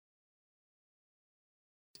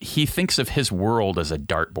he thinks of his world as a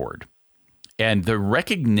dartboard. And the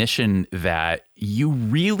recognition that you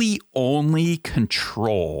really only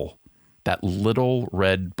control that little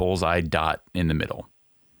red bullseye dot in the middle.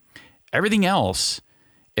 Everything else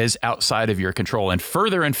is outside of your control and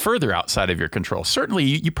further outside of your control. Certainly,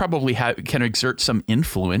 you probably can exert some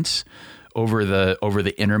influence over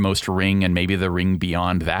the innermost ring and maybe the ring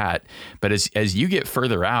beyond that. But as you get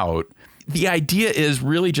further out, the idea is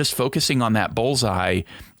really just focusing on that bullseye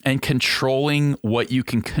and controlling what you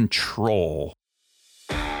can control.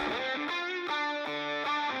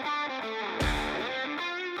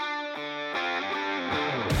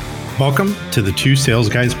 Welcome to the Two Sales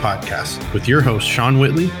Guys podcast with your hosts, Sean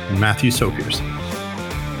Whitley and Matthew Sopiers.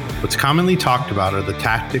 What's commonly talked about are the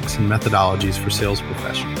tactics and methodologies for sales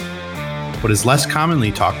professionals. What is less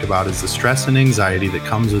commonly talked about is the stress and anxiety that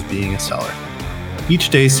comes with being a seller. Each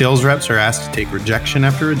day, sales reps are asked to take rejection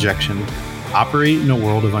after rejection, operate in a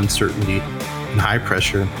world of uncertainty and high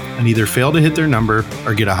pressure, and either fail to hit their number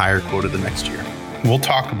or get a higher quota the next year. We'll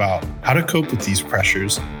talk about how to cope with these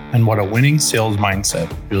pressures and what a winning sales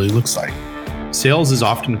mindset really looks like. Sales is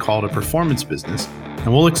often called a performance business,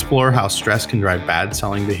 and we'll explore how stress can drive bad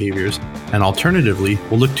selling behaviors, and alternatively,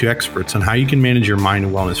 we'll look to experts on how you can manage your mind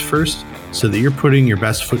and wellness first so that you're putting your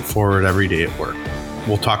best foot forward every day at work.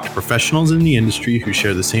 We'll talk to professionals in the industry who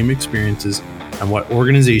share the same experiences and what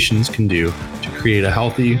organizations can do to create a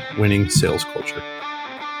healthy, winning sales culture.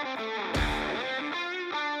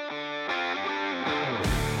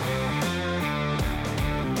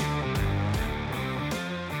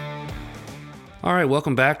 All right,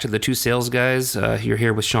 welcome back to the Two Sales Guys. You're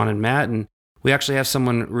here with Sean and Matt, and we actually have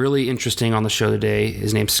someone really interesting on the show today.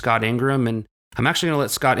 His name's Scott Ingram, and I'm actually going to let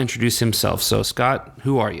Scott introduce himself. So, Scott,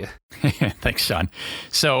 who are you? Thanks, Sean.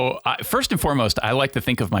 So, first and foremost, I like to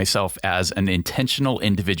think of myself as an intentional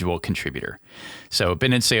individual contributor. So,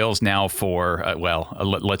 been in sales now for,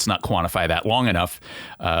 let's not quantify that, long enough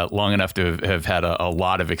to have had a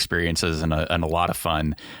lot of experiences and a lot of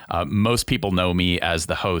fun. Most people know me as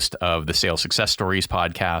the host of the Sales Success Stories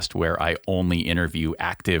podcast, where I only interview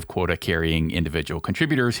active quota-carrying individual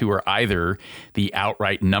contributors who are either the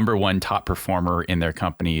outright number one top performer in their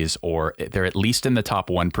companies, or they're at least in the top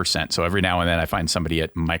 1%. So every now and then I find somebody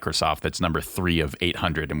at Microsoft that's number 3 of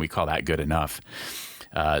 800, and we call that good enough.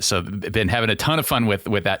 So been having a ton of fun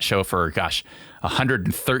with that show for,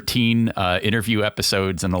 113 interview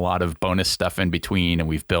episodes and a lot of bonus stuff in between. And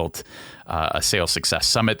we've built a Sales Success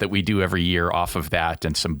Summit that we do every year off of that,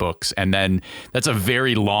 and some books. And then that's a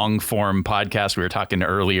very long form podcast. We were talking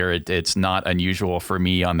earlier, it's not unusual for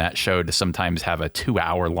me on that show to sometimes have a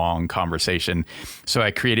 2-hour long conversation. So I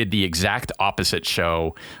created the exact opposite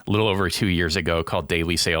show a little over 2 years ago called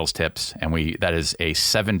Daily Sales Tips. And that is a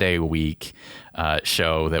 7-day week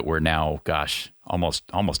show that we're now,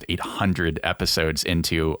 almost 800 episodes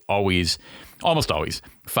into, almost always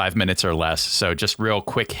 5 minutes or less. So just real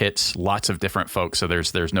quick hits, lots of different folks. So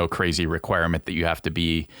there's no crazy requirement that you have to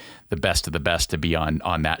be the best of the best to be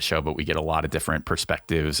on that show, but we get a lot of different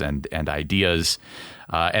perspectives and ideas.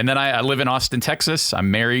 And then I live in Austin, Texas.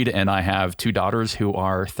 I'm married, and I have 2 daughters who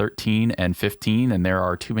are 13 and 15, and there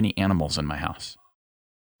are too many animals in my house.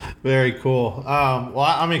 Very cool. Well,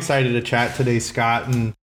 I'm excited to chat today, Scott.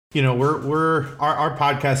 And our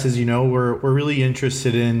podcast, as you know, we're really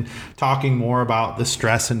interested in talking more about the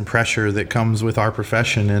stress and pressure that comes with our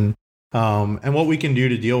profession, and what we can do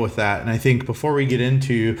to deal with that. And I think before we get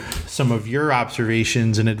into some of your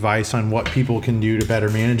observations and advice on what people can do to better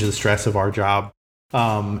manage the stress of our job,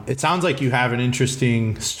 it sounds like you have an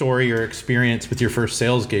interesting story or experience with your first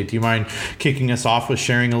sales gig. Do you mind kicking us off with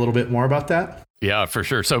sharing a little bit more about that? Yeah, for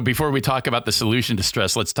sure. So before we talk about the solution to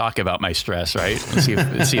stress, let's talk about my stress, right? Let's see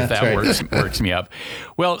if that right. works me up.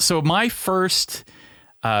 Well, so my first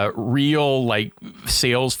real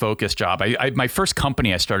sales focused job. My first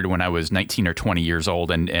company I started when I was 19 or 20 years old.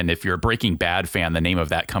 And if you're a Breaking Bad fan, the name of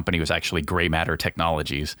that company was actually Gray Matter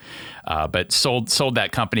Technologies. But sold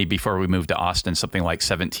that company before we moved to Austin something like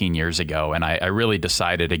 17 years ago. And I really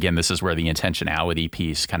decided, again, this is where the intentionality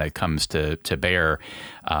piece kind of comes to bear.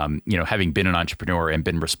 Having been an entrepreneur and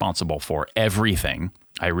been responsible for everything,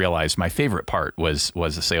 I realized my favorite part was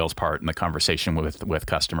the sales part and the conversation with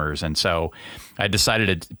customers. And so I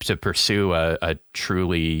decided to pursue a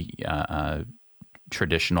truly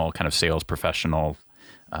traditional kind of sales professional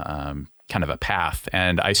kind of a path.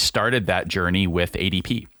 And I started that journey with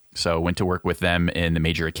ADP. So went to work with them in the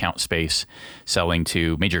major account space, selling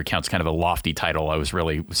to major accounts, kind of a lofty title. I was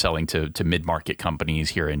really selling to mid-market companies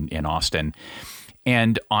here in Austin.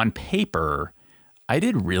 And on paper, I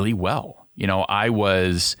did really well. I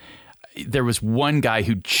was there was one guy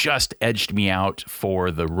who just edged me out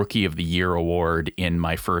for the Rookie of the Year award in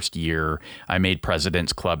my first year. I made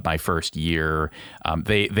President's Club my first year.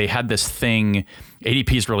 They had this thing.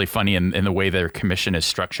 ADP is really funny in the way their commission is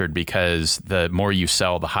structured, because the more you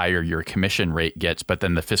sell, the higher your commission rate gets. But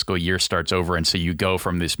then the fiscal year starts over, and so you go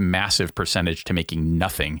from this massive percentage to making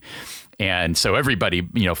nothing. And so everybody,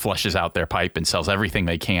 flushes out their pipe and sells everything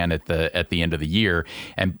they can at the end of the year.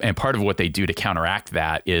 And part of what they do to counteract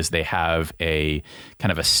that is they have a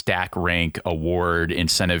kind of a stack rank award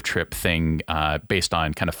incentive trip thing based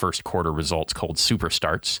on kind of first quarter results called Super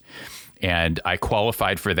Starts. And I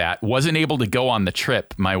qualified for that. Wasn't able to go on the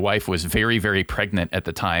trip. My wife was very, very pregnant at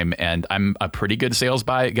the time, and I'm a pretty good sales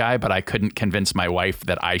guy, but I couldn't convince my wife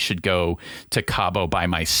that I should go to Cabo by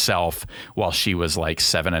myself while she was like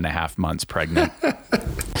 7.5 months pregnant.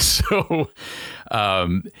 So,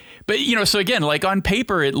 so again, like on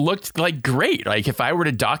paper, it looked like great. Like if I were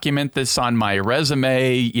to document this on my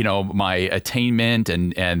resume, my attainment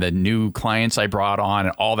and the new clients I brought on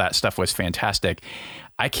and all that stuff was fantastic.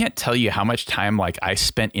 I can't tell you how much time like I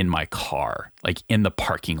spent in my car, like in the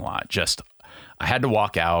parking lot. Just, I had to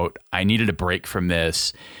walk out. I needed a break from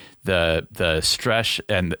this, the stress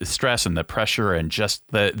and the pressure and just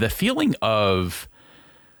the feeling of,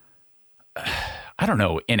 I don't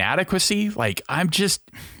know, inadequacy. Like I'm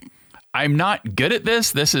not good at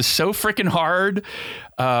this. This is so freaking hard.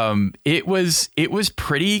 It was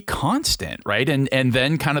pretty constant, right? And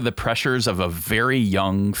then kind of the pressures of a very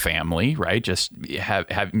young family, right? Just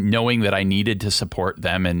have knowing that I needed to support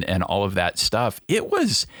them and all of that stuff. It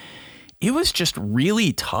was just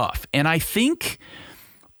really tough. And I think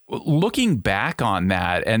looking back on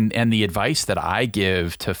that and the advice that I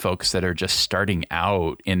give to folks that are just starting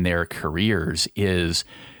out in their careers is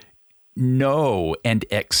know and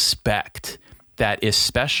expect that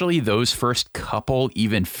especially those first couple,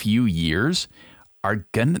 even few years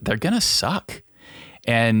they're gonna suck.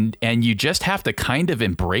 And you just have to kind of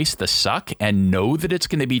embrace the suck and know that it's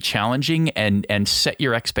going to be challenging and set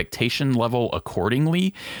your expectation level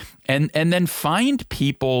accordingly. And then find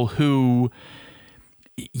people who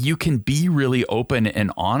you can be really open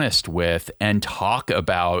and honest with and talk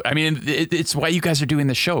about. I mean, it's why you guys are doing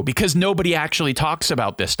the show, because nobody actually talks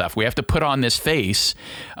about this stuff. We have to put on this face.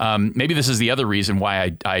 Maybe this is the other reason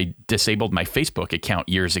why I disabled my Facebook account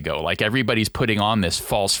years ago. Like everybody's putting on this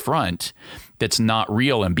false front that's not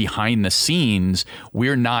real, and behind the scenes,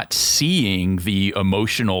 we're not seeing the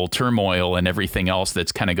emotional turmoil and everything else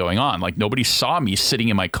that's kind of going on. Like nobody saw me sitting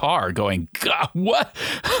in my car going, God, what?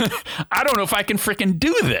 I don't know if I can freaking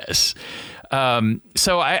do this.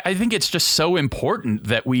 So I think it's just so important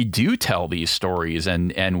that we do tell these stories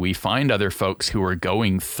and we find other folks who are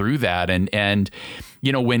going through that. And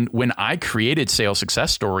when I created Sales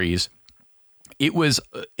Success Stories, it was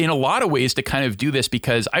in a lot of ways to kind of do this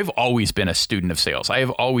because I've always been a student of sales. I have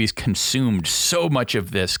always consumed so much of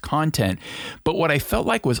this content. But what I felt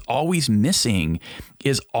like was always missing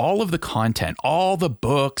is all of the content, all the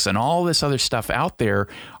books and all this other stuff out there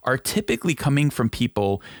are typically coming from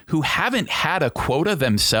people who haven't had a quota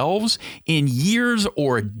themselves in years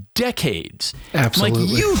or decades. Absolutely.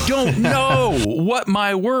 Like, you don't know what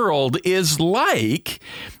my world is like,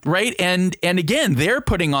 right? And again, they're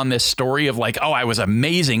putting on this story of like, oh, I was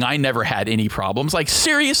amazing. I never had any problems. Like,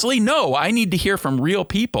 seriously, no, I need to hear from real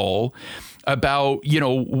people about,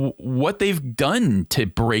 what they've done to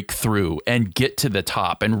break through and get to the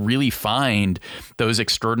top and really find those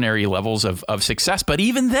extraordinary levels of success. But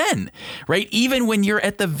even then, right, even when you're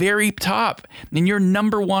at the very top and you're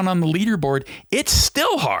number one on the leaderboard, it's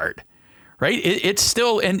still hard, right? It's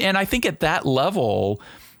still, and I think at that level,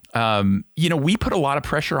 we put a lot of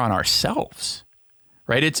pressure on ourselves.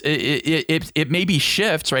 Right. It maybe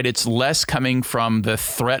shifts. Right. It's less coming from the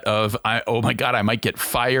threat of, oh, my God, I might get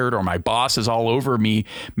fired or my boss is all over me.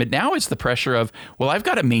 But now it's the pressure of, well, I've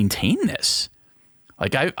got to maintain this.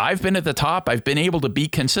 Like I've been at the top. I've been able to be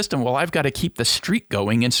consistent. Well, I've got to keep the streak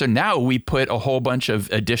going. And so now we put a whole bunch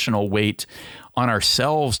of additional weight on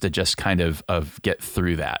ourselves to just kind of get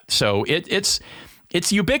through that. So it's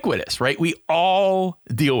ubiquitous, right? We all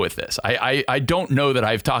deal with this. I don't know that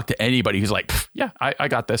I've talked to anybody who's like, yeah, I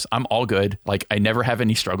got this. I'm all good. Like I never have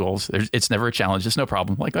any struggles. It's never a challenge. It's no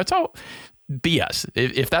problem. Like that's all BS.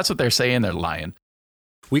 If that's what they're saying, they're lying.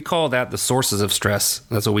 We call that the sources of stress.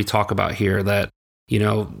 That's what we talk about here. That,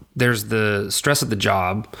 there's the stress of the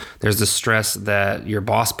job. There's the stress that your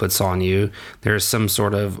boss puts on you. There's some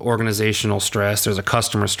sort of organizational stress. There's a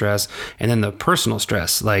customer stress. And then the personal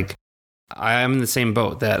stress. Like, I'm in the same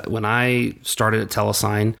boat that when I started at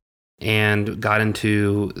Telesign and got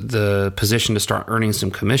into the position to start earning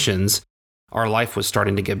some commissions, our life was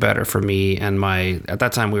starting to get better for me and at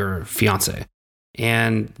that time we were fiance.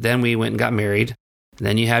 And then we went and got married.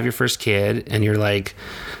 Then you have your first kid and you're like,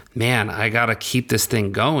 man, I got to keep this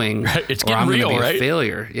thing going right. It's or I'm going to be right? a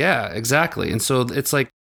failure. Yeah, exactly. And so it's like,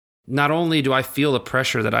 not only do I feel the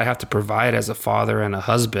pressure that I have to provide as a father and a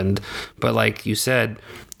husband, but like you said,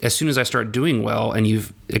 as soon as I start doing well and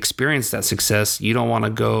you've experienced that success, you don't want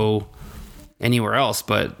to go anywhere else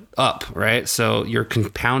but up, right? So you're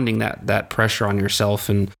compounding that pressure on yourself.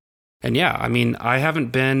 And yeah, I mean, I haven't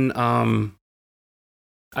been,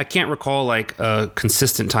 I can't recall like a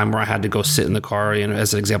consistent time where I had to go sit in the car,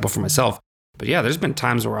 as an example for myself. But yeah, there's been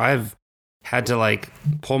times where I've had to like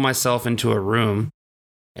pull myself into a room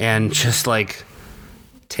and just like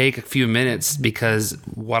take a few minutes because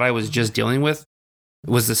what I was just dealing with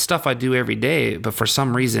was the stuff I do every day. But for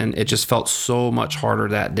some reason, it just felt so much harder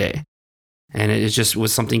that day. And it just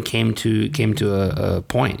was something came to a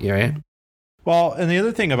point, right? Well, and the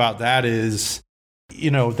other thing about that is,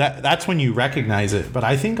 that's when you recognize it. But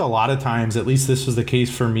I think a lot of times, at least this was the case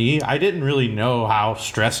for me, I didn't really know how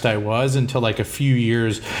stressed I was until like a few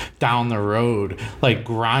years down the road, like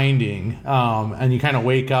grinding. And you kind of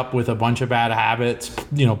wake up with a bunch of bad habits,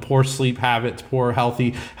 poor sleep habits, poor health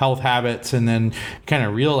habits, and then kind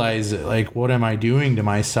of realize that, like, what am I doing to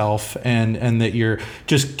myself? And that you're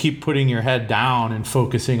just keep putting your head down and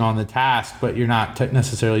focusing on the task, but you're not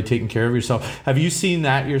necessarily taking care of yourself. Have you seen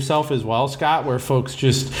that yourself as well, Scott, where folks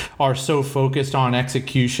just are so focused on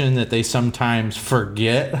execution that they sometimes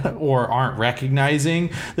forget or aren't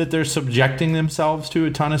recognizing that they're subjecting themselves to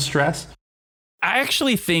a ton of stress? I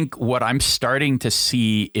actually think what I'm starting to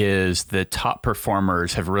see is the top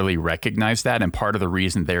performers have really recognized that. And part of the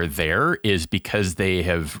reason they're there is because they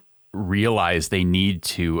have realize they need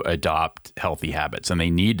to adopt healthy habits and they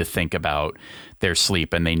need to think about their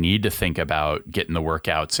sleep and they need to think about getting the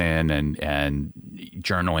workouts in and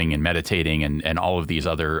journaling and meditating and all of these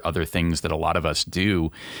other things that a lot of us do,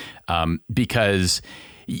 because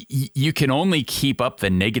you can only keep up the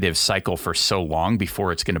negative cycle for so long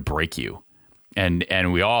before it's going to break you.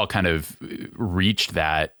 And we all kind of reached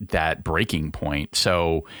that breaking point.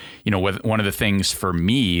 So, one of the things for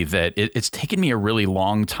me that it's taken me a really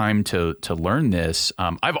long time to learn this.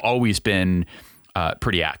 I've always been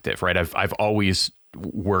pretty active, right? I've always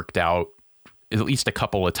worked out at least a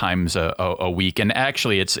couple of times a week. And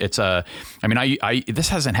actually this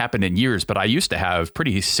hasn't happened in years, but I used to have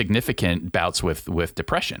pretty significant bouts with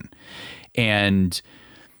depression. And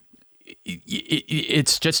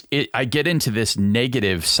it's just I get into this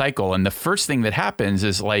negative cycle, and the first thing that happens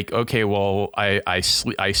is like, okay, well, I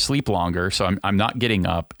sleep longer, so I'm not getting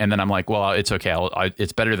up, and then I'm like, well, it's okay,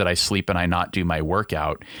 it's better that I sleep and I not do my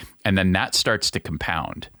workout, and then that starts to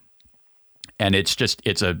compound, and it's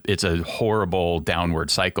a horrible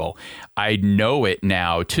downward cycle. I know it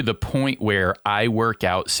now to the point where I work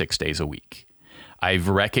out 6 days a week. I've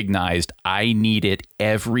recognized I need it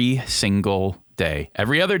every single day.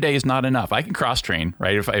 Every other day is not enough. I can cross train,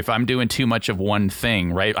 right? If I'm doing too much of one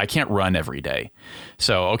thing, right? I can't run every day.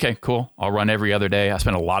 So, okay, cool. I'll run every other day. I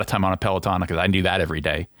spend a lot of time on a Peloton because I do that every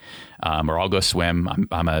day. Or I'll go swim.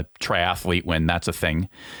 I'm a triathlete when that's a thing.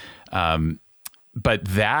 But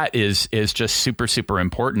that is just super, super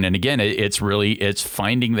important. And again, it's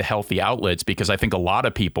finding the healthy outlets, because I think a lot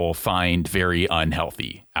of people find very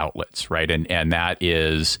unhealthy outlets, right? And that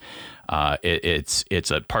is,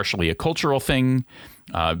 it's a partially a cultural thing,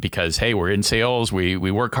 because, hey, we're in sales, we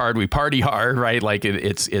work hard, we party hard, right? Like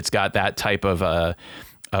it's got that type of a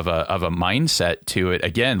mindset to it.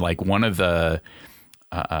 Again, like one of the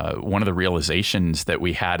realizations that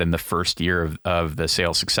we had in the first year of the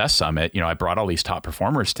Sales Success Summit, I brought all these top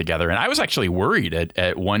performers together, and I was actually worried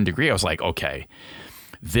at one degree. I was like, okay,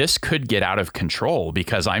 this could get out of control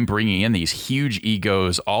because I'm bringing in these huge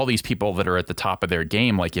egos, all these people that are at the top of their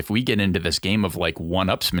game. Like, if we get into this game of like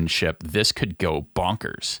one-upsmanship, this could go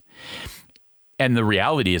bonkers. And the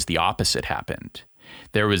reality is the opposite happened.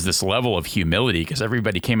 There was this level of humility because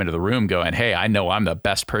everybody came into the room going, hey, I know I'm the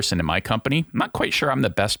best person in my company. I'm not quite sure I'm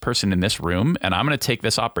the best person in this room, and I'm going to take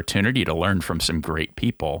this opportunity to learn from some great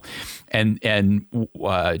people. And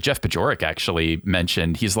Jeff Bajorek actually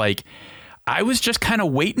mentioned, he's like, I was just kind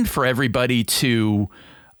of waiting for everybody to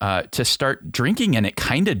start drinking, and it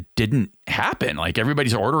kind of didn't happen. Like,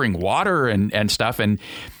 everybody's ordering water and stuff. And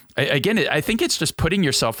again, I think it's just putting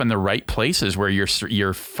yourself in the right places where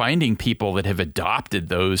you're finding people that have adopted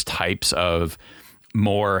those types of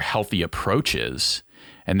more healthy approaches,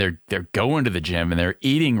 and they're going to the gym and they're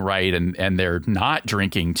eating right, and they're not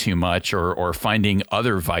drinking too much or finding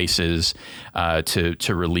other vices to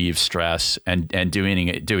relieve stress and doing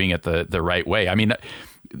it the right way. I mean,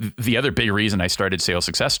 the other big reason I started Sales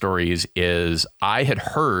Success Stories is I had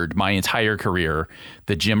heard my entire career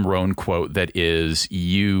the Jim Rohn quote that is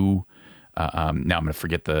now I'm going to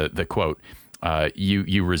forget the quote.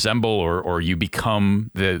 You resemble or you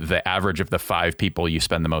become the average of the 5 people you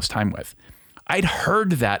spend the most time with. I'd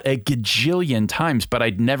heard that a gajillion times, but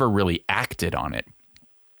I'd never really acted on it.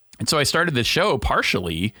 And so I started the show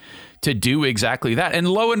partially to do exactly that. And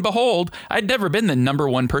lo and behold, I'd never been the number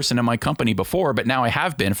one person in my company before, but now I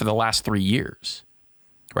have been for the last 3 years.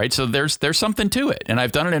 Right? So there's something to it. And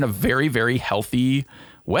I've done it in a very, very healthy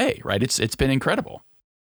way, right? It's been incredible.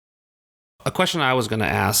 A question I was going to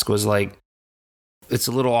ask was like, it's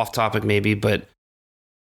a little off topic maybe, but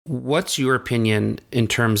what's your opinion in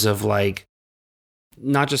terms of like,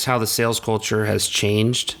 not just how the sales culture has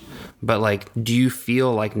changed, but like, do you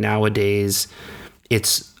feel like nowadays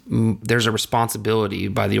there's a responsibility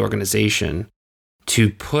by the organization to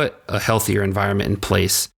put a healthier environment in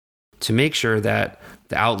place to make sure that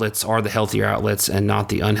the outlets are the healthier outlets and not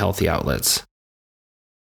the unhealthy outlets?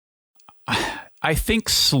 I think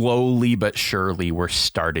slowly but surely we're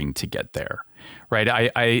starting to get there, right?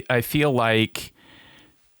 I feel like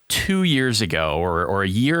 2 years ago or a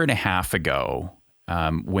year and a half ago,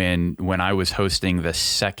 when I was hosting the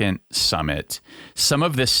second summit, some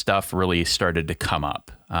of this stuff really started to come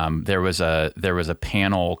up. There was a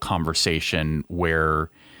panel conversation where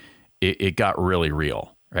it got really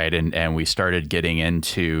real, right? And we started getting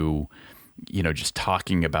into, just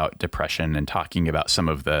talking about depression and talking about some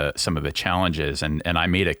of the challenges. And I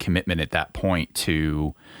made a commitment at that point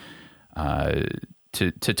to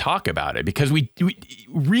talk about it, because we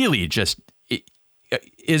really just,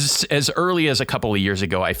 is as early as a couple of years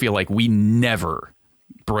ago, I feel like we never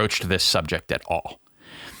broached this subject at all.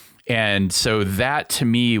 And so that to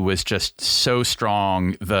me was just so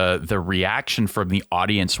strong. The reaction from the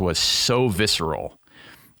audience was so visceral,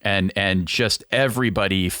 and just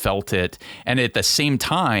everybody felt it. And at the same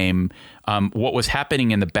time, what was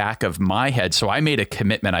happening in the back of my head. So I made a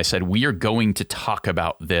commitment. I said, we are going to talk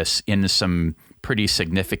about this in some pretty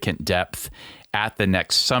significant depth at the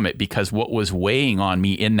next summit, because what was weighing on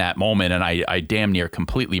me in that moment, and I damn near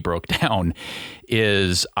completely broke down,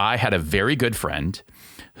 is I had a very good friend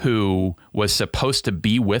who was supposed to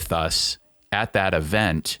be with us at that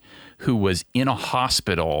event, who was in a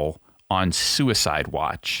hospital on suicide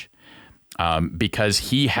watch because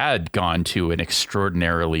he had gone to an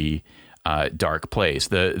extraordinarily dark place.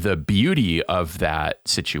 The beauty of that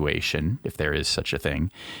situation, if there is such a thing,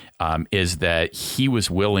 is that he was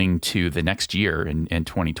willing to, the next year in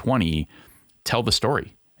 2020, tell the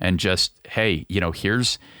story and just, hey,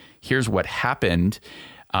 here's what happened.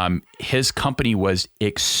 His company was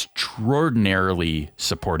extraordinarily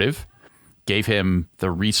supportive, gave him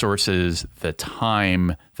the resources, the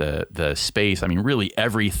time, the space. I mean, really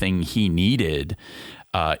everything he needed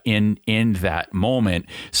in that moment.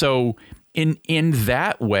 So in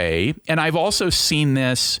that way, and I've also seen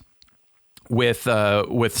this with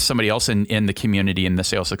somebody else in the community, in the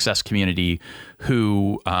sales success community,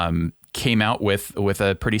 who came out with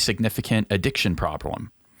a pretty significant addiction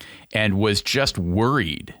problem and was just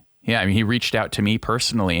worried. Yeah, I mean, he reached out to me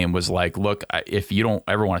personally and was like, look, if you don't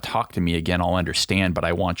ever want to talk to me again, I'll understand, but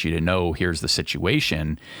I want you to know here's the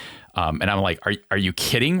situation. And I'm like, are you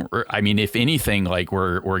kidding? I mean, if anything, like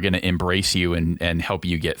we're going to embrace you and help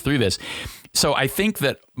you get through this. So I think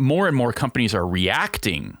that more and more companies are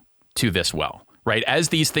reacting to this well, right? As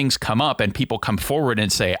these things come up and people come forward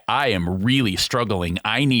and say, I am really struggling,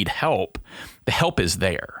 I need help, the help is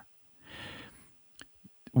there.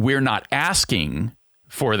 We're not asking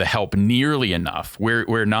for the help nearly enough.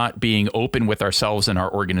 We're not being open with ourselves and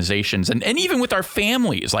our organizations and even with our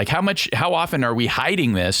families. Like how often are we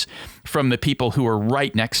hiding this from the people who are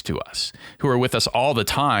right next to us, who are with us all the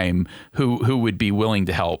time, who would be willing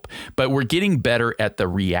to help? But we're getting better at the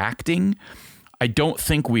reacting. I don't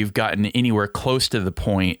think we've gotten anywhere close to the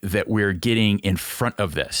point that we're getting in front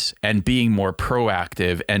of this and being more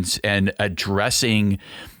proactive and addressing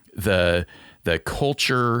the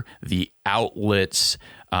culture, the outlets,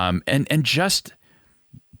 and just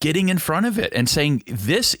getting in front of it and saying,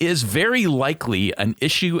 this is very likely an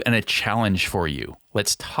issue and a challenge for you.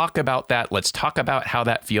 Let's talk about that. Let's talk about how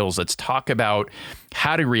that feels. Let's talk about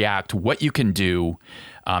how to react, what you can do,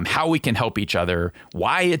 how we can help each other,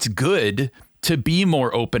 why it's good to be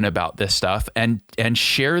more open about this stuff and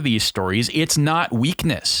share these stories. It's not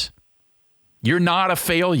weakness. You're not a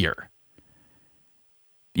failure.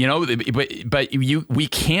 But we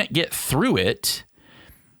can't get through it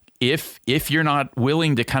if you're not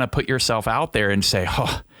willing to kind of put yourself out there and say,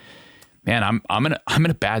 oh man, I'm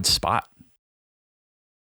in a bad spot.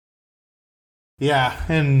 Yeah.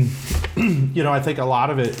 And, I think a lot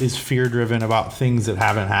of it is fear driven about things that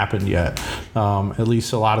haven't happened yet. At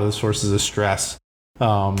least a lot of the sources of stress,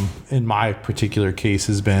 in my particular case,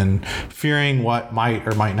 has been fearing what might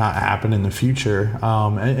or might not happen in the future.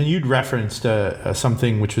 And you'd referenced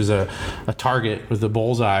something which was a target with the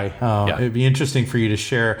bullseye. It'd be interesting for you to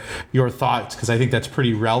share your thoughts, because I think that's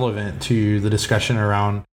pretty relevant to the discussion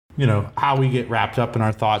around, how we get wrapped up in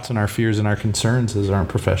our thoughts and our fears and our concerns as our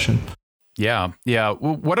profession. Yeah.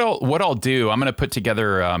 Well, what I'll do, I'm going to put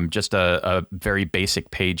together just a very basic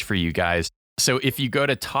page for you guys. So if you go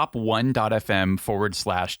to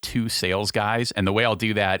top1.fm/2 sales guys, and the way I'll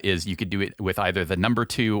do that is you could do it with either the number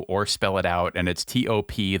 2 or spell it out, and it's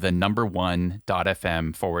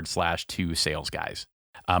top1.fm/2 sales guys.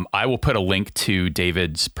 I will put a link to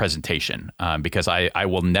David's presentation because I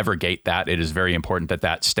will never gate that. It is very important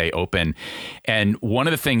that stay open. And one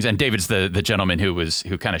of the things, and David's the gentleman who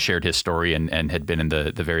kind of shared his story and had been in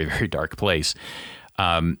the very, very dark place.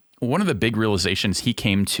 One of the big realizations he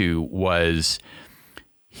came to was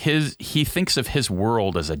he thinks of his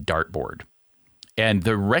world as a dartboard, and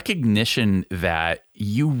the recognition that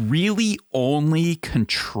you really only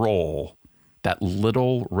control that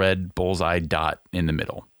little red bullseye dot in the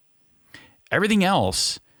middle. Everything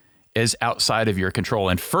else is outside of your control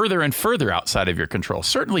and further outside of your control.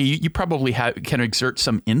 Certainly, you probably can exert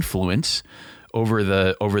some influence over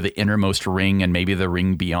the innermost ring and maybe the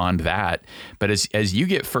ring beyond that. But as you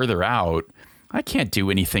get further out, I can't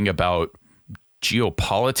do anything about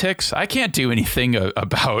geopolitics. I can't do anything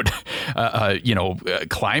about,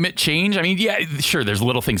 climate change. I mean, yeah, sure, there's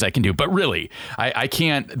little things I can do, but really, I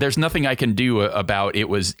can't. There's nothing I can do about it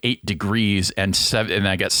was 8 degrees and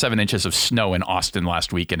I got 7 inches of snow in Austin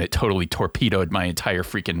last week, and it totally torpedoed my entire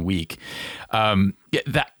freaking week.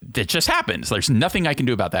 That just happens. There's nothing I can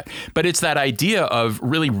do about that. But it's that idea of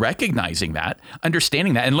really recognizing that,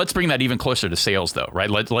 understanding that, and let's bring that even closer to sales, though, right?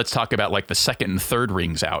 Let's talk about like the second and third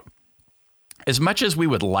rings out. As much as we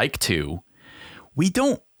would like to, we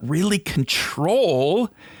don't really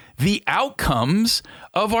control the outcomes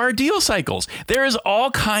of our deal cycles. There is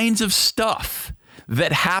all kinds of stuff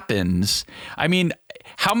that happens. I mean,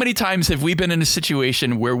 how many times have we been in a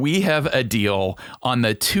situation where we have a deal on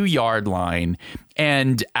the 2-yard line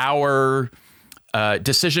and our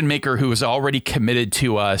decision maker who is already committed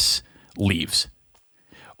to us leaves,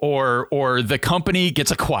 or the company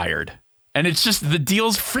gets acquired? And it's just the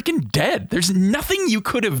deal's freaking dead. There's nothing you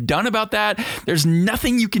could have done about that. There's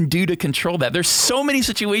nothing you can do to control that. There's so many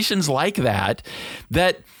situations like that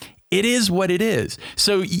it is what it is.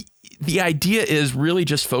 So the idea is really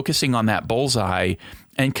just focusing on that bullseye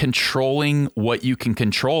and controlling what you can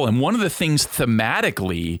control. And one of the things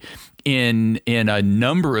thematically in a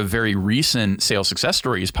number of very recent Sales Success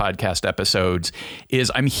Stories podcast episodes is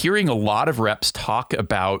I'm hearing a lot of reps talk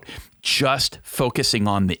about just focusing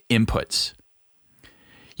on the inputs.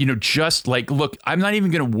 Just like, look, I'm not even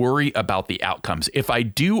going to worry about the outcomes. If I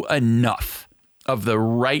do enough of the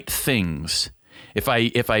right things, if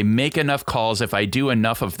I make enough calls, if I do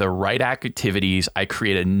enough of the right activities, I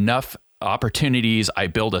create enough opportunities, I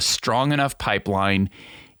build a strong enough pipeline,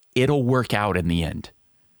 it'll work out in the end,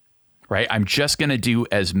 right? I'm just going to do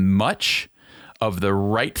as much of the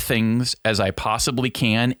right things as I possibly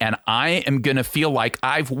can, and I am going to feel like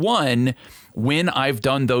I've won when I've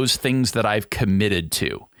done those things that I've committed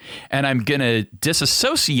to. And I'm going to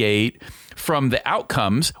disassociate from the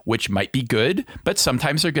outcomes, which might be good, but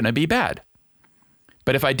sometimes they're going to be bad.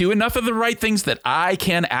 But if I do enough of the right things that I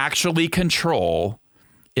can actually control,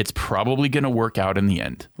 it's probably going to work out in the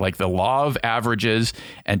end. Like the law of averages,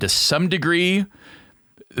 and to some degree,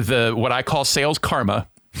 what I call sales karma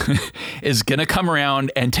is going to come around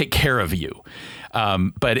and take care of you.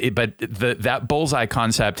 But that bullseye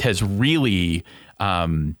concept has really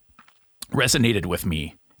resonated with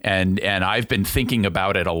me. And I've been thinking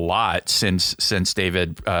about it a lot since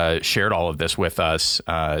David shared all of this with us.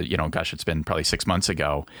 It's been probably 6 months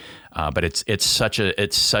ago. But it's such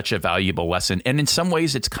a valuable lesson. And in some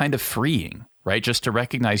ways it's kind of freeing, right? Just to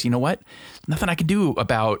recognize, nothing I can do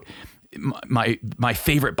about my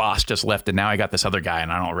favorite boss just left, and now I got this other guy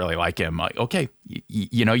and I don't really like him. Like, okay,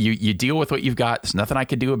 you deal with what you've got. There's nothing I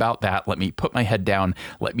can do about that. Let me put my head down.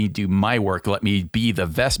 Let me do my work. Let me be the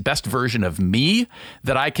best version of me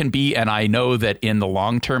that I can be. And I know that in the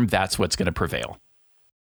long term, that's what's going to prevail.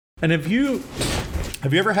 And if you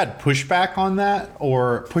Have you ever had pushback on that,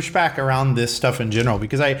 or pushback around this stuff in general?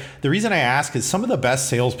 Because the reason I ask is some of the best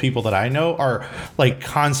salespeople that I know are like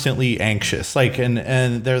constantly anxious, like,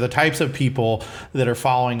 and they're the types of people that are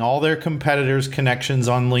following all their competitors' connections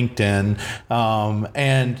on LinkedIn,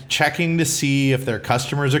 and checking to see if their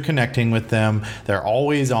customers are connecting with them. They're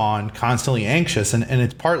always on, constantly anxious, and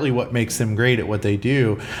it's partly what makes them great at what they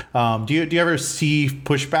do. Do you ever see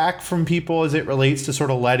pushback from people as it relates to sort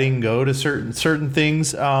of letting go to certain things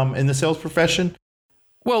in the sales profession?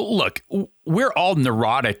 Well, look, we're all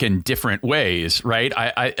neurotic in different ways, right?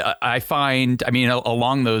 I find,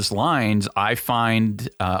 along those lines, I find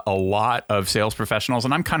a lot of sales professionals,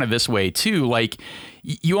 and I'm kind of this way too, like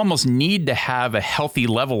you almost need to have a healthy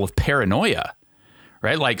level of paranoia,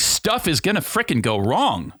 right? Like stuff is going to frickin' go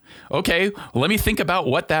wrong. Okay, well, let me think about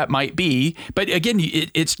what that might be. But again,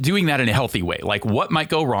 it's doing that in a healthy way. Like what might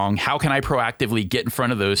go wrong? How can I proactively get in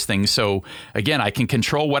front of those things? So again, I can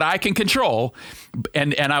control what I can control.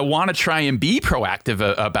 And I want to try and be proactive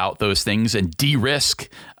about those things and de-risk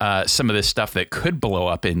some of this stuff that could blow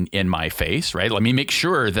up in my face, right? Let me make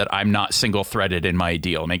sure that I'm not single-threaded in my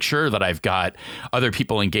deal. Make sure that I've got other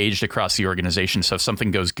people engaged across the organization. So if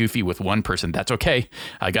something goes goofy with one person, that's okay.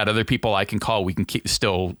 I got other people I can call. We can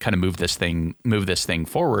still kind of move this thing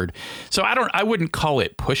forward. So I wouldn't call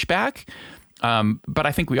it pushback, but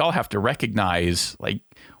I think we all have to recognize, like,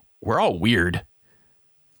 we're all weird.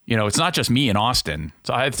 It's not just me in Austin.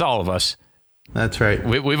 It's all of us. That's right.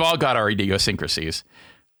 We've all got our idiosyncrasies.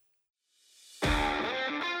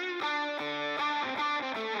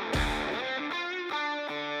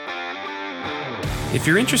 If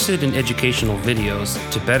you're interested in educational videos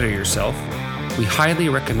to better yourself, we highly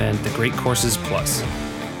recommend the Great Courses Plus.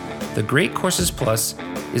 The Great Courses Plus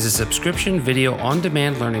is a subscription video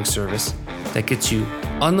on-demand learning service that gets you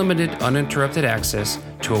unlimited, uninterrupted access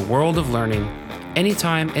to a world of learning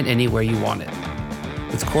anytime and anywhere you want it.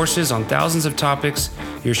 With courses on thousands of topics,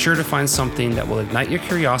 you're sure to find something that will ignite your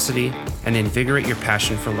curiosity and invigorate your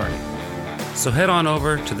passion for learning. So head on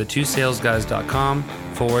over to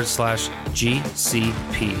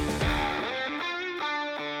the2salesguys.com/GCP.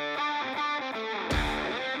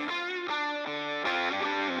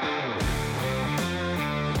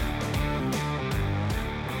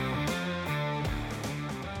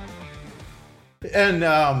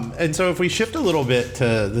 And so if we shift a little bit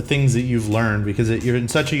to the things that you've learned, because you're in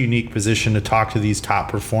such a unique position to talk to these top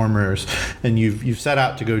performers, and you've set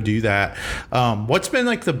out to go do that. What's been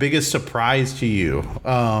like the biggest surprise to you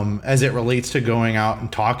as it relates to going out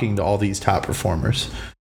and talking to all these top performers?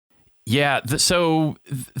 Yeah.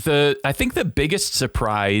 I think the biggest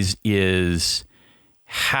surprise is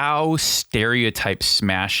how stereotype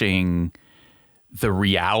smashing the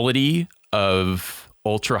reality of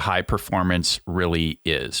ultra high performance really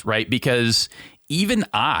is, right? Because even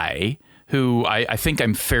I think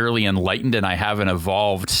I'm fairly enlightened and I have an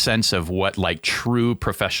evolved sense of what like true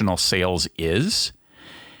professional sales is.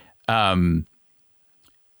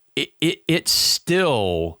 It's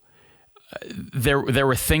still, there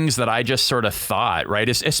were things that I just sort of thought, right?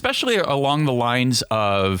 Especially along the lines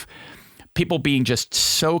of people being just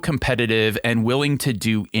so competitive and willing to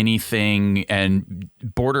do anything and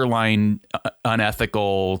borderline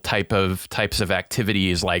unethical types of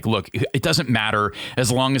activities. Like, look, it doesn't matter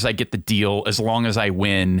as long as I get the deal, as long as I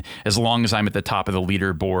win, as long as I'm at the top of the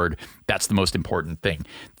leaderboard. That's the most important thing.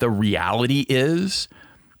 The reality is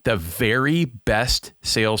the very best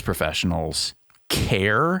sales professionals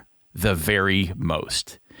care the very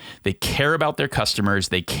most. They care about their customers.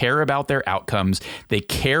 They care about their outcomes. They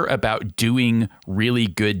care about doing really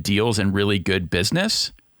good deals and really good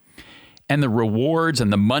business. And the rewards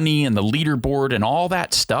and the money and the leaderboard and all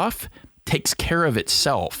that stuff takes care of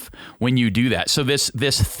itself when you do that. So this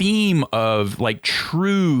theme of like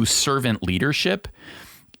true servant leadership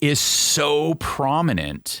is so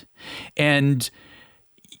prominent. And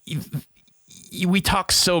we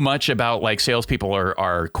talk so much about like salespeople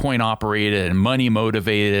are coin operated and money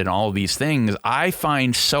motivated and all of these things. I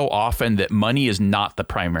find so often that money is not the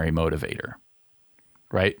primary motivator,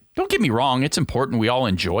 right? Don't get me wrong. It's important. We all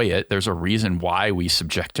enjoy it. There's a reason why we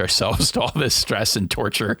subject ourselves to all this stress and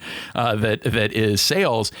torture that is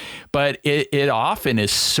sales, but it often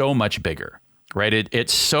is so much bigger. Right.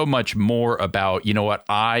 It's so much more about, you know what,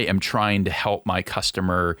 I am trying to help my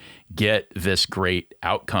customer get this great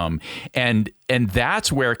outcome. And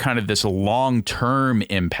that's where kind of this long-term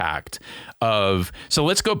impact of, so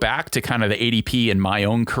let's go back to kind of the ADP and my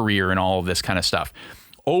own career and all of this kind of stuff.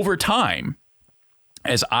 Over time,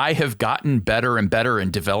 as I have gotten better and better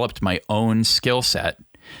and developed my own skill set,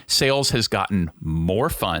 sales has gotten more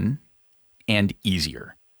fun and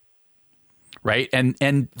easier. right? And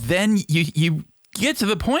then you get to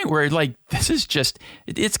the point where like, this is just,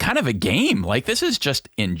 it's kind of a game. Like, this is just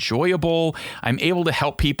enjoyable. I'm able to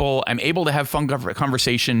help people. I'm able to have fun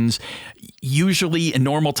conversations. Usually in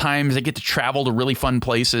normal times, I get to travel to really fun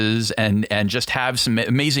places and just have some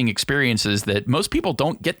amazing experiences that most people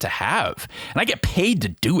don't get to have. And I get paid to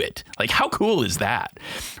do it. Like, how cool is that?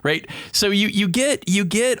 Right. So you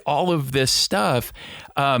get all of this stuff.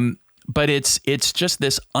 But it's just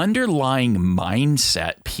this underlying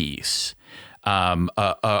mindset piece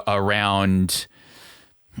around.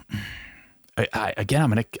 Again,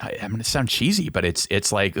 I'm gonna sound cheesy, but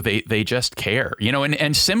it's like they just care, you know.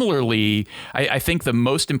 And similarly, I think the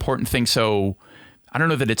most important thing. So I don't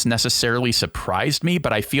know that it's necessarily surprised me,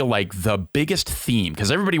 but I feel like the biggest theme, because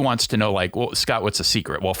everybody wants to know, like, well, Scott, what's the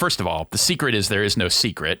secret? Well, first of all, the secret is there is no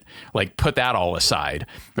secret. Like, put that all aside,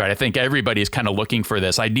 right? I think everybody's kind of looking for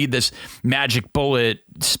this. I need this magic bullet,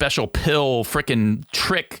 special pill, frickin'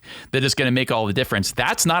 trick that is going to make all the difference.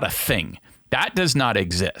 That's not a thing. That does not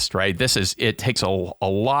exist, right? It takes a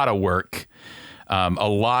lot of work, a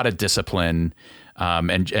lot of discipline,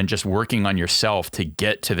 and just working on yourself to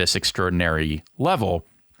get to this extraordinary level.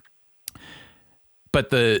 But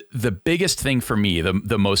the biggest thing for me,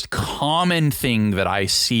 the most common thing that I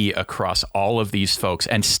see across all of these folks,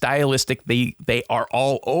 and stylistic, they are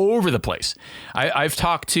all over the place. I've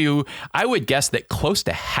talked to, I would guess that close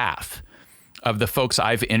to half of the folks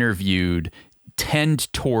I've interviewed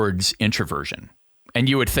tend towards introversion. And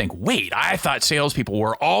you would think, wait, I thought salespeople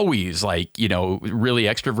were always like, you know, really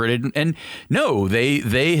extroverted. And no,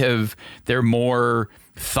 they're more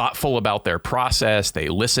thoughtful about their process. They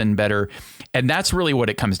listen better. And that's really what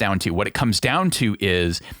it comes down to. What it comes down to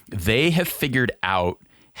is they have figured out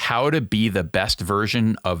how to be the best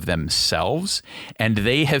version of themselves. And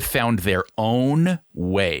they have found their own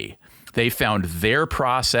way. They found their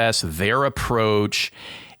process, their approach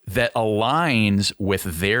that aligns with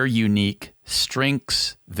their unique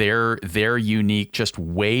strengths, their unique just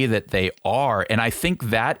way that they are. And I think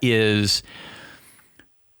that is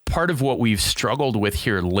part of what we've struggled with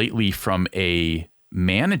here lately from a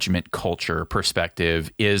management culture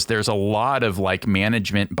perspective is there's a lot of like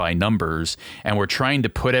management by numbers, and we're trying to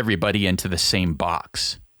put everybody into the same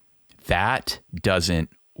box. That doesn't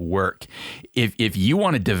work. If you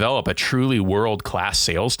want to develop a truly world-class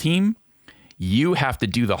sales team, you have to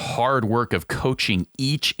do the hard work of coaching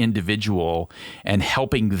each individual and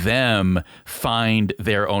helping them find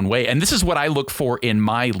their own way. And this is what I look for in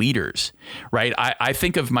my leaders, right? I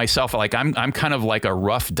think of myself like I'm kind of like a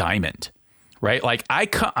rough diamond, right? Like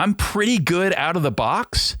I'm pretty good out of the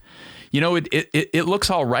box. You know, it looks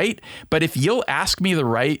all right, but if you'll ask me the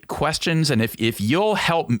right questions and if you'll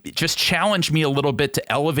help just challenge me a little bit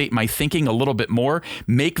to elevate my thinking a little bit more,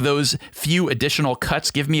 make those few additional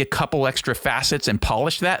cuts, give me a couple extra facets and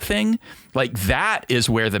polish that thing, like that is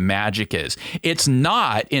where the magic is. It's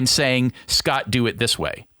not in saying, Scott, do it this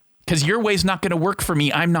way, because your way's not going to work for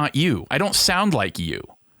me. I'm not you. I don't sound like you.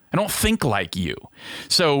 I don't think like you.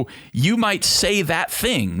 So you might say that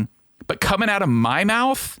thing, but coming out of my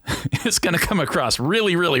mouth, it's going to come across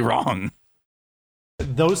really, really wrong.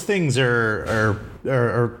 Those things are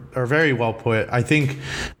very well put. I think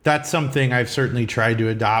that's something I've certainly tried to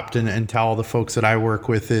adopt and tell the folks that I work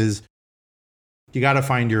with is you got to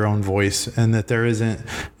find your own voice, and that there isn't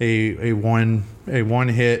a one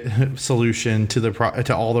hit solution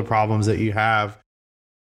to all the problems that you have.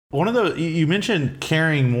 One of the, you mentioned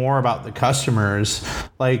caring more about the customers.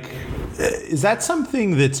 Like, is that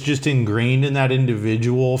something that's just ingrained in that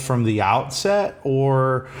individual from the outset?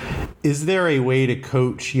 Or is there a way to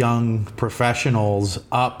coach young professionals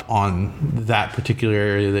up on that particular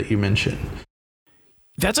area that you mentioned?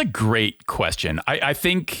 That's a great question. I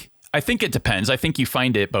think it depends. I think you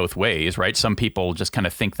find it both ways, right? Some people just kind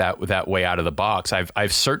of think that way out of the box.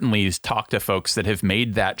 I've certainly talked to folks that have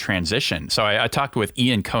made that transition. So I talked with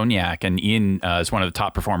Ian Cognac, and Ian is one of the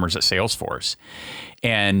top performers at Salesforce.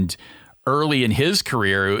 And early in his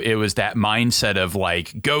career, it was that mindset of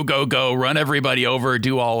like, go, go, go, run everybody over,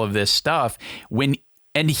 do all of this stuff.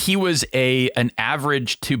 And he was an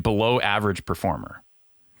average to below average performer.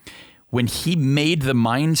 When he made the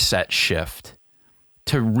mindset shift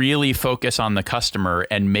to really focus on the customer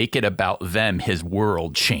and make it about them, his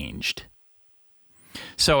world changed.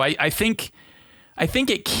 So I think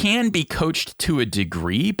it can be coached to a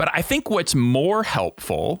degree, but I think what's more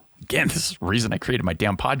helpful, again, this is the reason I created my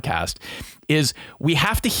damn podcast, is we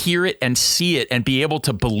have to hear it and see it and be able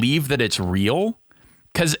to believe that it's real,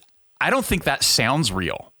 because I don't think that sounds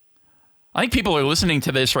real. I think people are listening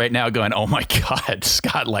to this right now going, oh my God,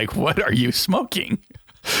 Scott, like, what are you smoking?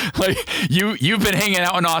 Like you've been hanging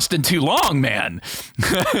out in Austin too long, man.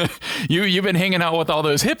 You've been hanging out with all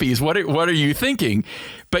those hippies. What are you thinking?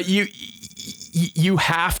 But you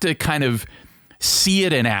have to kind of see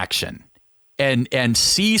it in action and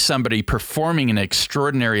see somebody performing an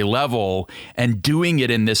extraordinary level and doing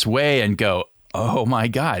it in this way and go, oh my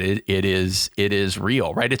God, it is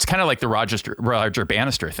real, right? It's kind of like the Roger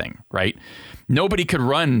Bannister thing, right? Nobody could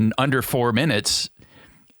run a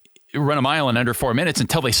mile in under 4 minutes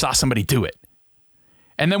until they saw somebody do it.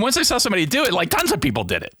 And then once they saw somebody do it, like tons of people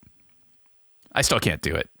did it. I still can't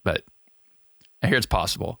do it, but I hear it's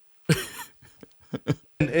possible.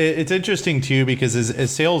 It's interesting too, because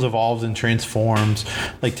as sales evolves and transforms,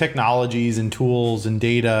 like technologies and tools and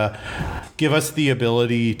data give us the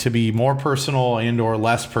ability to be more personal and or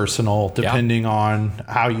less personal depending on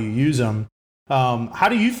how you use them. How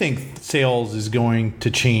do you think sales is going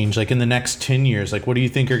to change, like in the next 10 years? Like, what do you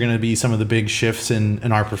think are going to be some of the big shifts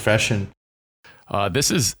in our profession?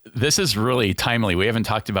 This is really timely. We haven't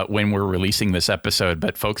talked about when we're releasing this episode,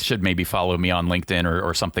 but folks should maybe follow me on LinkedIn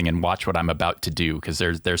or something and watch what I'm about to do, because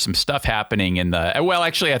there's some stuff happening in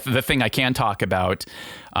the thing I can talk about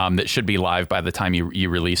that should be live by the time you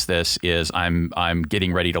release this is I'm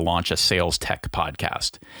getting ready to launch a sales tech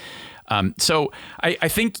podcast. So I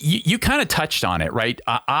think you kind of touched on it, right?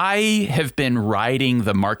 I have been riding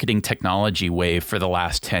the marketing technology wave for the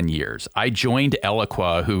last 10 years. I joined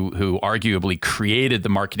Eloqua, who arguably created the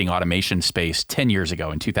marketing automation space 10 years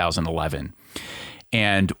ago in 2011,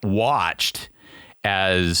 and watched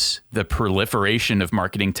as the proliferation of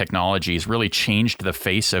marketing technologies really changed the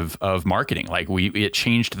face of marketing. Like it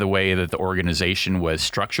changed the way that the organization was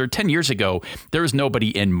structured. 10 years ago, there was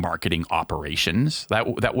nobody in marketing operations.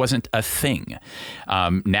 That wasn't a thing.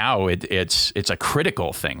 Now it's a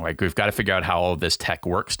critical thing. Like we've got to figure out how all this tech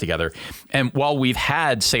works together. And while we've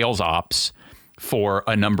had sales ops for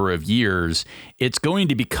a number of years, it's going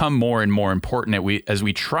to become more and more important as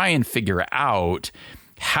we try and figure out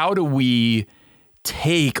how do we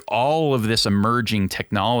take all of this emerging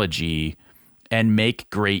technology and make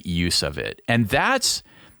great use of it. And that's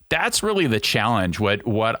really the challenge.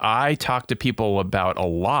 What I talk to people about a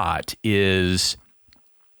lot is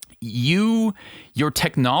your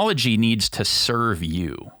technology needs to serve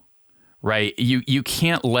you, right? You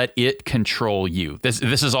can't let it control you. This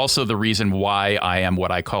is also the reason why I am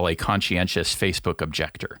what I call a conscientious Facebook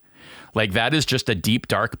objector. Like that is just a deep,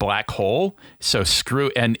 dark black hole. So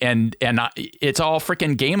screw and it's all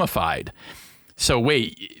freaking gamified. So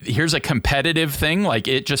wait, here's a competitive thing. Like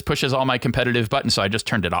it just pushes all my competitive buttons. So I just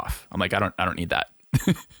turned it off. I'm like, I don't need that.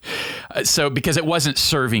 So because it wasn't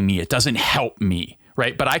serving me, it doesn't help me.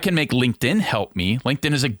 Right. But I can make LinkedIn help me.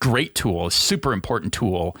 LinkedIn is a great tool, a super important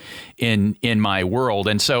tool in my world.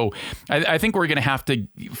 And so I think we're going to have to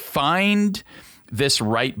find this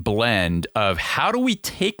right blend of how do we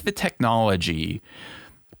take the technology,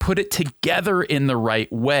 put it together in the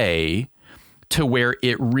right way to where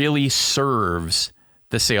it really serves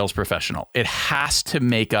the sales professional. It has to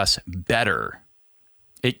make us better.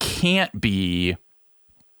 It can't be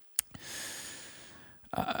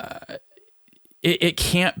it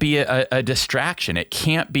can't be a distraction. It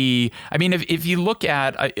can't be. I mean, if you look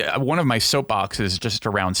at one of my soapboxes just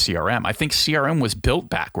around CRM, I think CRM was built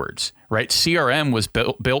backwards, right? CRM was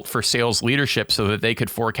built for sales leadership so that they could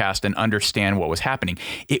forecast and understand what was happening.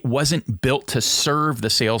 It wasn't built to serve the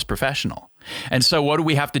sales professional. And so what do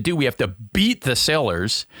we have to do? We have to beat the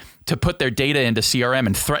sellers to put their data into CRM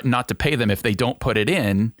and threaten not to pay them if they don't put it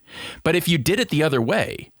in. But if you did it the other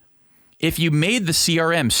way, if you made the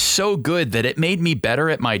CRM so good that it made me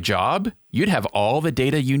better at my job, you'd have all the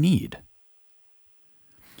data you need.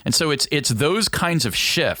 And so it's those kinds of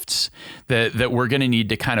shifts that we're going to need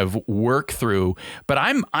to kind of work through. But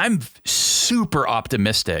I'm super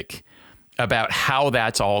optimistic about how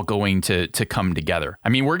that's all going to come together. I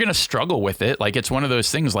mean, we're going to struggle with it. Like it's one of those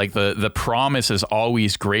things, like the promise is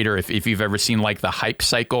always greater. If you've ever seen like the hype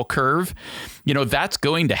cycle curve, you know, that's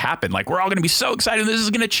going to happen. Like we're all going to be so excited. This is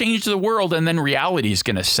going to change the world. And then reality is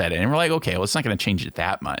going to set in. And we're like, okay, well, it's not going to change it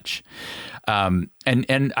that much. And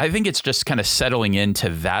I think it's just kind of settling into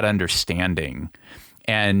that understanding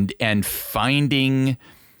and finding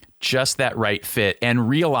just that right fit, and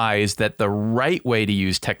realize that the right way to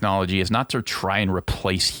use technology is not to try and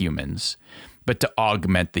replace humans, but to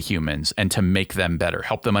augment the humans and to make them better,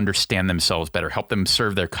 help them understand themselves better, help them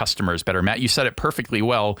serve their customers better. Matt, you said it perfectly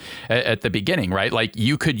well at the beginning, right? Like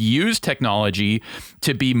you could use technology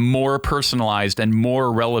to be more personalized and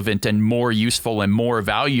more relevant and more useful and more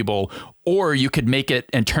valuable, or you could make it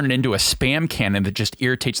and turn it into a spam cannon that just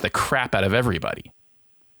irritates the crap out of everybody.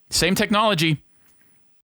 Same technology,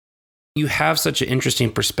 you have such an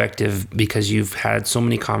interesting perspective because you've had so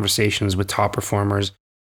many conversations with top performers.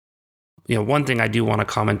 One thing I do want to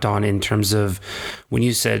comment on in terms of when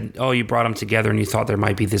you said, oh, you brought them together and you thought there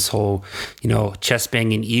might be this whole, chest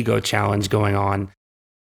banging ego challenge going on.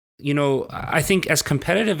 I think as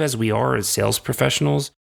competitive as we are as sales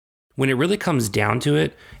professionals, when it really comes down to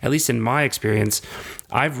it, at least in my experience,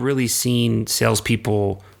 I've really seen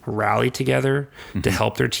salespeople rally together to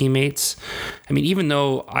help their teammates. I mean, even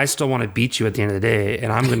though I still want to beat you at the end of the day,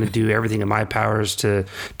 and I'm going to do everything in my powers to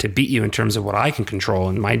beat you in terms of what I can control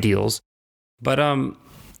in my deals. But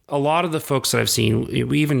a lot of the folks that I've seen,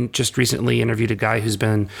 we even just recently interviewed a guy who's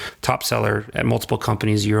been top seller at multiple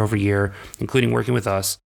companies year over year, including working with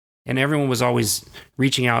us. And everyone was always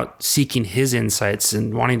reaching out, seeking his insights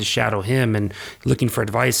and wanting to shadow him and looking for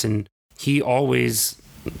advice. And he always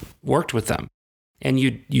worked with them. And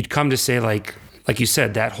you'd come to say, like you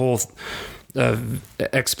said, that whole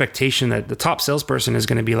expectation that the top salesperson is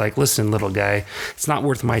going to be like, listen, little guy, it's not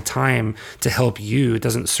worth my time to help you. It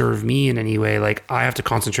doesn't serve me in any way. Like, I have to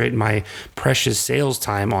concentrate my precious sales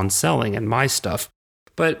time on selling and my stuff.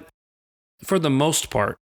 But for the most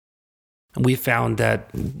part, we found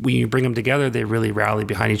that when you bring them together, they really rally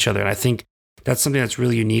behind each other. And I think that's something that's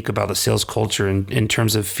really unique about the sales culture in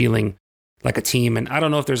terms of feeling like a team. And I don't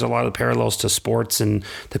know if there's a lot of parallels to sports and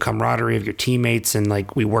the camaraderie of your teammates, and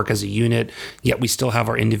like we work as a unit, yet we still have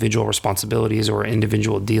our individual responsibilities or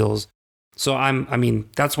individual deals. So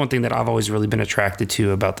that's one thing that I've always really been attracted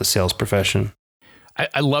to about the sales profession.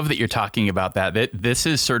 I love that you're talking about that. This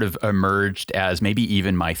is sort of emerged as maybe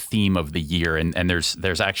even my theme of the year. And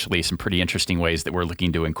there's actually some pretty interesting ways that we're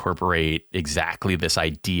looking to incorporate exactly this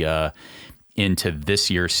idea into this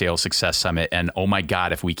year's Sales Success Summit. And oh my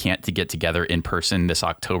God, if we can't get together in person this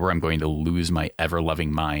October, I'm going to lose my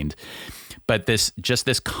ever-loving mind. But this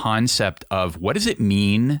concept of what does it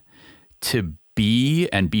mean to be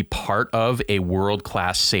and be part of a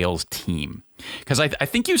world-class sales team? Because I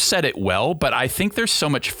think you said it well, but I think there's so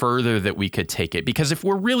much further that we could take it. Because if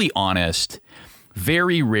we're really honest,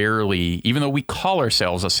 very rarely, even though we call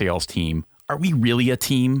ourselves a sales team, are we really a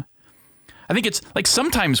team? I think it's like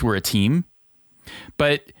sometimes we're a team,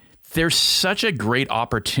 but there's such a great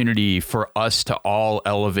opportunity for us to all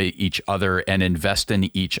elevate each other and invest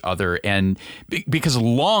in each other. And because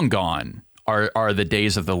long gone are the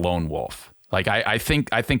days of the lone wolf. Like I think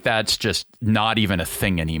that's just not even a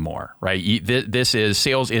thing anymore, right?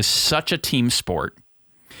 Sales is such a team sport.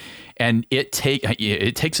 And it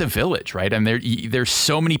takes a village, right? And there's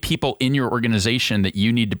so many people in your organization that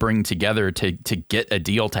you need to bring together to get a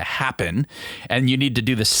deal to happen. And you need to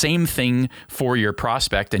do the same thing for your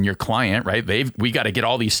prospect and your client, right? We got to get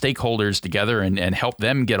all these stakeholders together and help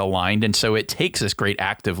them get aligned. And so it takes this great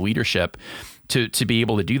active leadership to be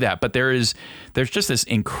able to do that. But there's just this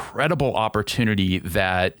incredible opportunity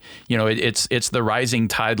that, it's the rising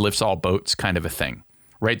tide lifts all boats kind of a thing.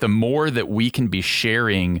 Right? The more that we can be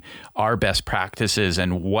sharing our best practices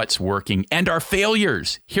and what's working and our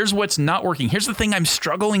failures. Here's what's not working. Here's the thing I'm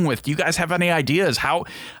struggling with. Do you guys have any ideas how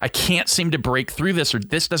I can't seem to break through this, or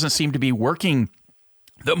this doesn't seem to be working?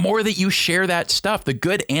 The more that you share that stuff, the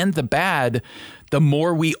good and the bad, the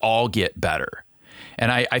more we all get better.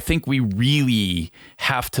 And I think we really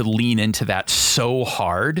have to lean into that so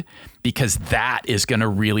hard, because that is going to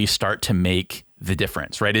really start to make the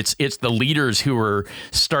difference, right? It's the leaders who are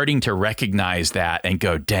starting to recognize that and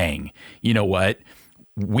go, dang, you know what?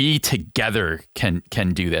 We together can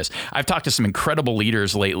do this. I've talked to some incredible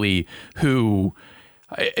leaders lately who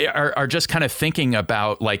are just kind of thinking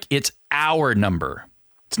about, like, it's our number.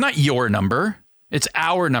 It's not your number. It's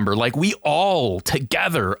our number. Like, we all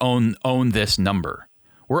together own this number.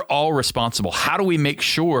 We're all responsible. How do we make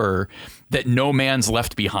sure that no man's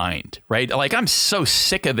left behind, right? Like, I'm so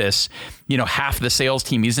sick of this, half the sales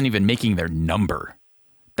team isn't even making their number.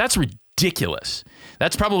 That's ridiculous.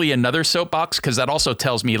 That's probably another soapbox, because that also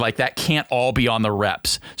tells me, like, that can't all be on the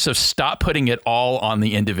reps. So stop putting it all on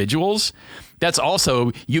the individuals. That's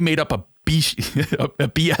also, you made up a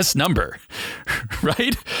BS number,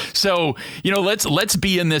 right? So, let's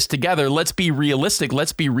be in this together. Let's be realistic.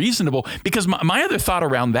 Let's be reasonable. Because my other thought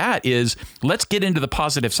around that is, let's get into the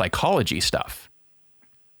positive psychology stuff,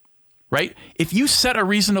 right? If you set a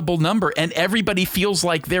reasonable number and everybody feels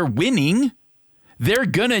like they're winning, they're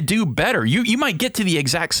going to do better. You might get to the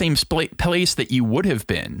exact same place that you would have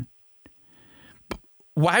been.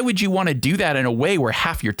 Why would you want to do that in a way where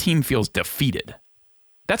half your team feels defeated?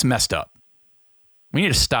 That's messed up. We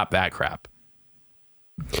need to stop that crap.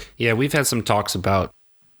 Yeah, we've had some talks about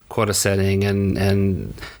quota setting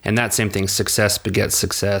and that same thing, success begets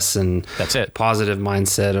success, and that's it. Positive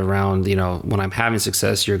mindset around, when I'm having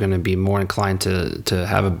success, you're going to be more inclined to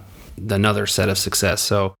have another set of success.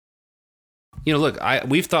 So, look,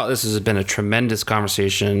 we've thought this has been a tremendous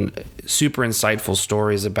conversation, super insightful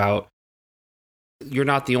stories about, you're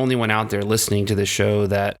not the only one out there listening to the show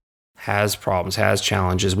that has problems, has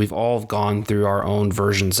challenges. We've all gone through our own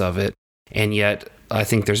versions of it. And yet I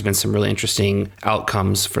think there's been some really interesting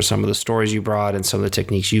outcomes for some of the stories you brought and some of the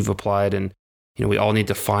techniques you've applied. And, we all need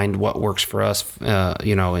to find what works for us,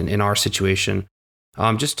 in our situation.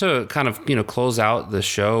 Just to kind of, close out the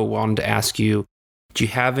show, wanted to ask you, do you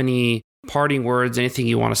have any parting words, anything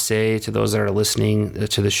you want to say to those that are listening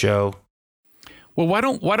to the show? Well, why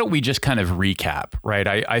don't we just kind of recap, right?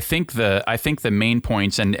 I think the main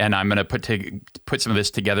points, and I'm going to put some of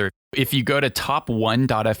this together. If you go to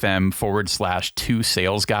top1.fm/2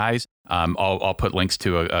 sales guys, I'll put links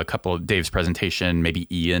to a couple of Dave's presentation,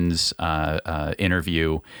 maybe Ian's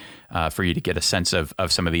interview, for you to get a sense of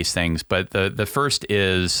some of these things. But the first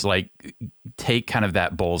is take kind of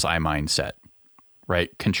that bullseye mindset, right?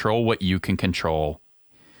 Control what you can control,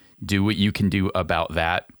 do what you can do about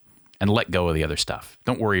that, and let go of the other stuff.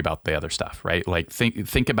 Don't worry about the other stuff, right?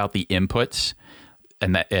 Think about the inputs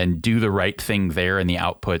and do the right thing there, and the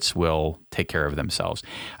outputs will take care of themselves.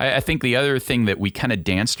 I think the other thing that we kind of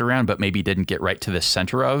danced around, but maybe didn't get right to the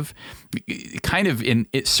center of,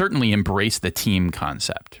 it certainly embrace the team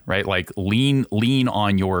concept, right? Lean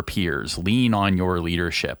on your peers, lean on your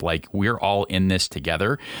leadership. We're all in this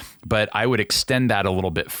together, but I would extend that a little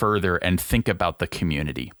bit further and think about the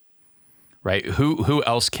community. Right? Who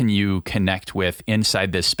else can you connect with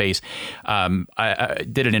inside this space? I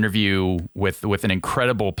did an interview with an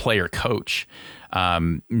incredible player coach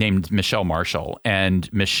named Michelle Marshall,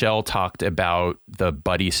 and Michelle talked about the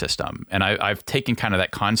buddy system. And I've taken kind of that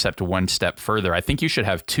concept one step further. I think you should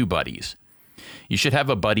have two buddies. You should have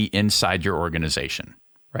a buddy inside your organization,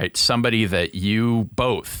 right? Somebody that you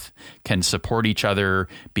both can support each other,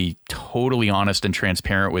 be totally honest and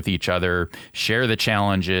transparent with each other, share the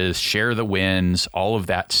challenges, share the wins, all of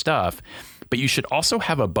that stuff. But you should also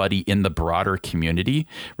have a buddy in the broader community,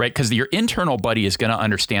 right? Because your internal buddy is going to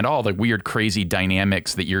understand all the weird, crazy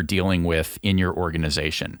dynamics that you're dealing with in your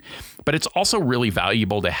organization. But it's also really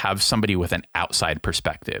valuable to have somebody with an outside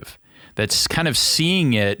perspective that's kind of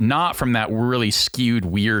seeing it not from that really skewed,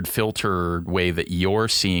 weird filter way that you're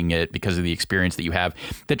seeing it because of the experience that you have,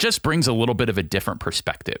 that just brings a little bit of a different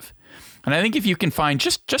perspective. And I think if you can find,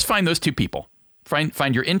 just find those two people,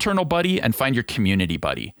 find your internal buddy and find your community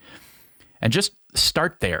buddy, and just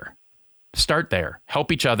start there,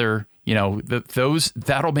 help each other.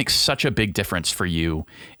 That'll make such a big difference for you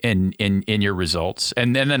in your results.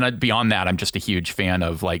 And then beyond that, I'm just a huge fan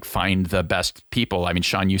of find the best people. I mean,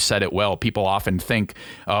 Sean, you said it well. People often think,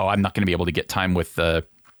 oh, I'm not going to be able to get time with the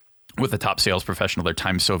top sales professional. Their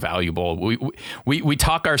time's so valuable. We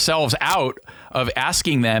talk ourselves out of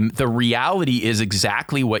asking them. The reality is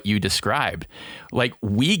exactly what you described.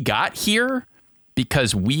 We got here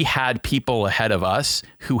because we had people ahead of us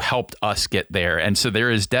who helped us get there. And so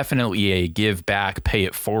there is definitely a give back, pay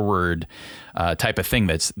it forward type of thing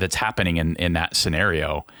that's happening in that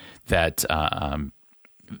scenario that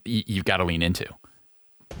you've got to lean into.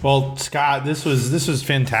 Well, Scott, this was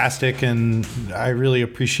fantastic, and I really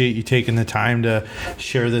appreciate you taking the time to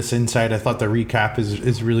share this insight. I thought the recap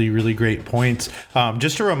is really, really great points.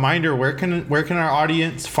 Just a reminder, where can our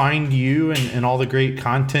audience find you and all the great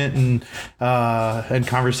content and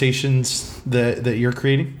conversations that you're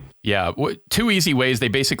creating? Yeah, two easy ways. They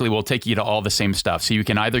basically will take you to all the same stuff. So you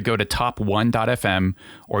can either go to top1.fm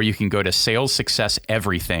or you can go to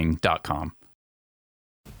salessuccesseverything.com.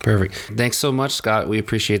 Perfect. Thanks so much, Scott. We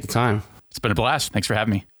appreciate the time. It's been a blast. Thanks for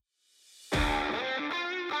having me.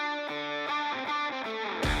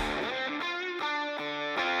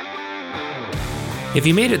 If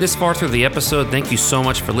you made it this far through the episode, thank you so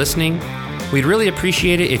much for listening. We'd really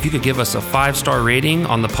appreciate it if you could give us a 5-star rating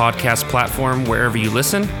on the podcast platform wherever you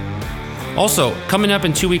listen. Also, coming up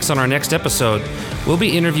in 2 weeks on our next episode, we'll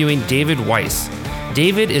be interviewing David Weiss.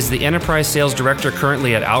 David is the Enterprise Sales Director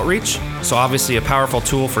currently at Outreach, so obviously a powerful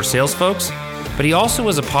tool for sales folks, but he also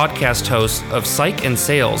is a podcast host of Psych and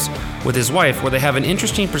Sales with his wife, where they have an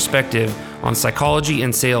interesting perspective on psychology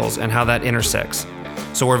and sales and how that intersects.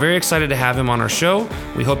 So we're very excited to have him on our show.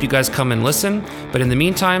 We hope you guys come and listen, but in the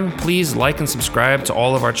meantime, please like and subscribe to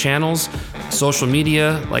all of our channels, social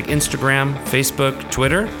media like Instagram, Facebook,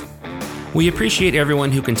 Twitter. We appreciate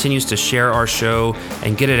everyone who continues to share our show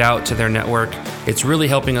and get it out to their network. It's really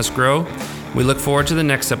helping us grow. We look forward to the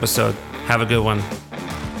next episode. Have a good one.